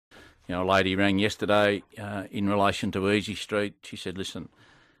A lady rang yesterday in relation to Easey Street. She said, listen,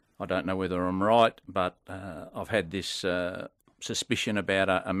 I don't know whether I'm right, but I've had this suspicion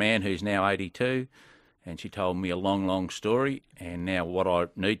about a man who's now 82, and she told me a long, long story, and now what I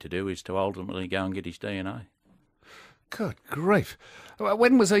need to do is to ultimately go and get his DNA. Good grief.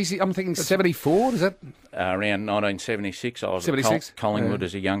 When was Easey? I'm thinking 74, is that? Around 1976, I was 76? at Collingwood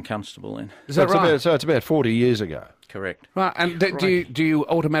as a young constable then. Is that right? So it's about 40 years ago. Correct. Right, and do you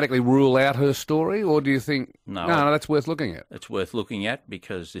automatically rule out her story, or do you think, no, that's worth looking at? It's worth looking at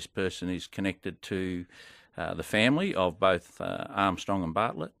because this person is connected to the family of both Armstrong and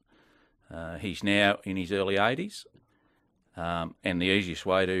Bartlett. He's now in his early 80s, and the easiest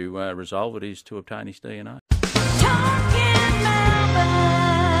way to resolve it is to obtain his DNA. Talking Melbourne.